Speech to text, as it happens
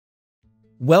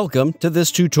Welcome to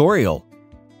this tutorial.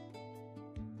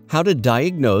 How to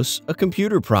diagnose a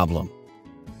computer problem.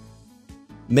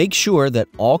 Make sure that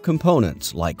all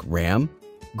components like RAM,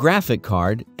 graphic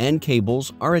card, and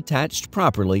cables are attached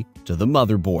properly to the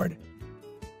motherboard.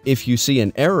 If you see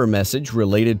an error message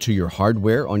related to your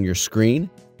hardware on your screen,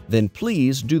 then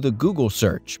please do the Google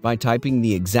search by typing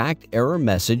the exact error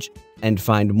message and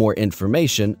find more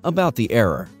information about the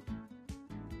error.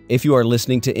 If you are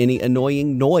listening to any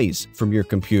annoying noise from your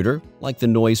computer, like the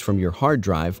noise from your hard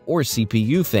drive or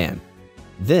CPU fan,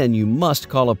 then you must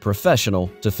call a professional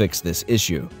to fix this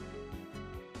issue.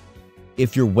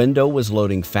 If your window was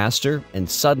loading faster and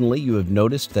suddenly you have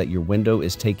noticed that your window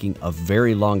is taking a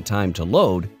very long time to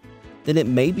load, then it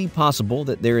may be possible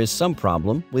that there is some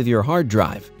problem with your hard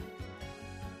drive.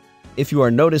 If you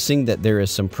are noticing that there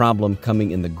is some problem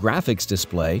coming in the graphics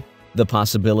display, the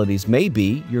possibilities may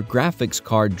be your graphics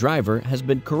card driver has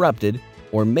been corrupted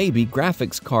or maybe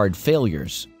graphics card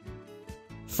failures.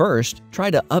 First,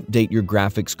 try to update your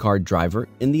graphics card driver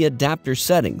in the adapter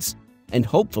settings, and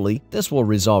hopefully this will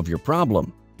resolve your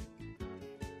problem.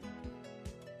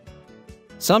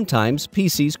 Sometimes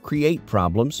PCs create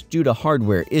problems due to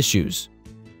hardware issues.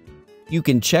 You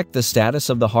can check the status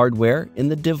of the hardware in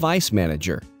the Device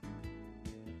Manager.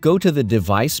 Go to the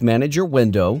Device Manager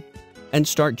window and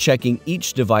start checking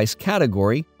each device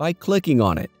category by clicking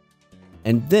on it,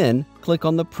 and then click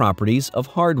on the Properties of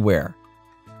Hardware.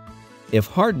 If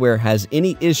hardware has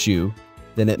any issue,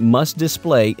 then it must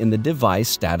display in the device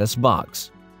status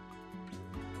box.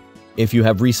 If you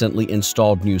have recently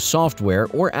installed new software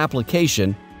or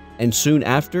application and soon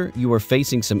after you are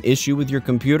facing some issue with your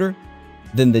computer,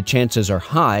 then the chances are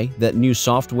high that new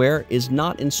software is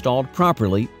not installed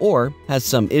properly or has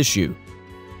some issue.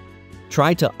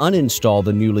 Try to uninstall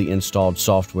the newly installed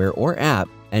software or app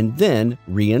and then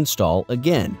reinstall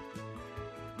again.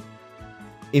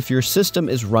 If your system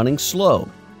is running slow,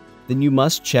 then you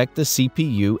must check the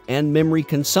CPU and memory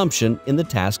consumption in the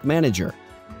Task Manager.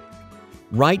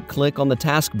 Right-click on the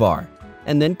taskbar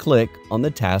and then click on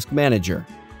the Task Manager.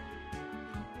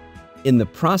 In the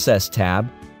Process tab,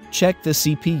 check the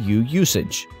CPU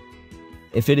usage.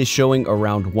 If it is showing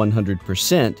around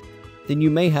 100%, then you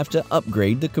may have to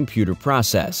upgrade the computer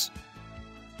process.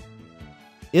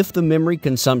 If the memory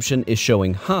consumption is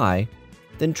showing high,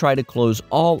 then try to close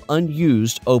all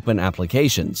unused open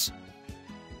applications.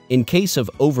 In case of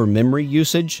over-memory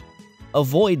usage,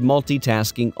 avoid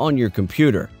multitasking on your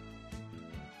computer.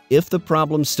 If the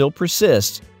problem still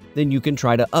persists, then you can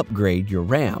try to upgrade your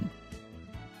RAM.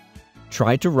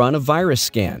 Try to run a virus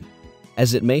scan,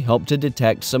 as it may help to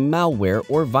detect some malware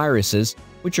or viruses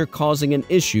which are causing an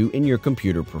issue in your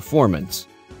computer performance.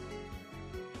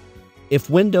 If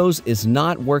Windows is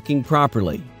not working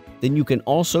properly, then you can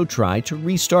also try to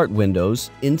restart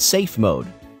Windows in safe mode.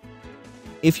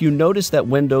 If you notice that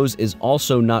Windows is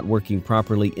also not working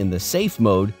properly in the safe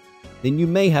mode, then you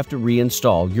may have to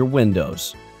reinstall your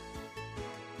Windows.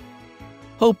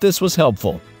 Hope this was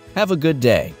helpful. Have a good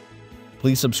day.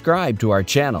 Please subscribe to our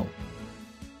channel.